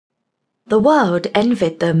The world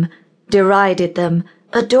envied them, derided them,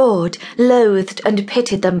 adored, loathed and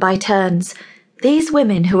pitied them by turns. These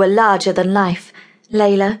women who were larger than life,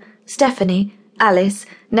 Layla, Stephanie, Alice,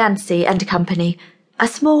 Nancy and company, a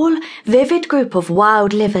small, vivid group of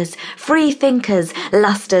wild livers, free thinkers,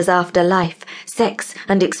 lusters after life, sex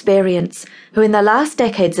and experience, who in the last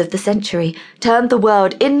decades of the century turned the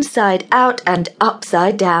world inside out and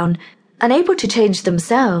upside down. Unable to change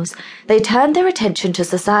themselves, they turned their attention to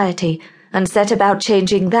society and set about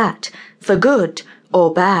changing that, for good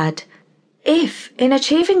or bad. If, in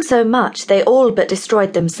achieving so much, they all but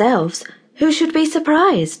destroyed themselves, who should be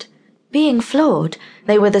surprised? Being flawed,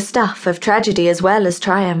 they were the stuff of tragedy as well as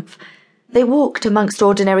triumph. They walked amongst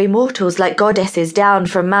ordinary mortals like goddesses down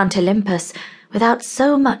from Mount Olympus, without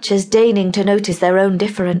so much as deigning to notice their own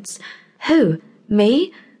difference. Who?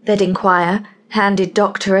 Me? They'd inquire, handed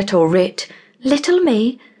doctorate or writ. Little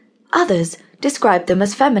me? Others described them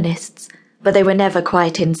as feminists, but they were never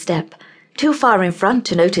quite in step, too far in front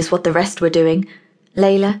to notice what the rest were doing.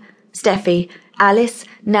 Layla, Steffi, Alice,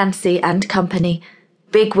 Nancy and company.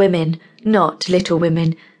 Big women, not little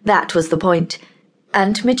women, that was the point.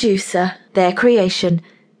 And Medusa, their creation,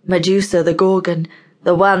 Medusa the Gorgon,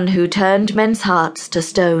 the one who turned men's hearts to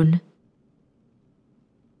stone.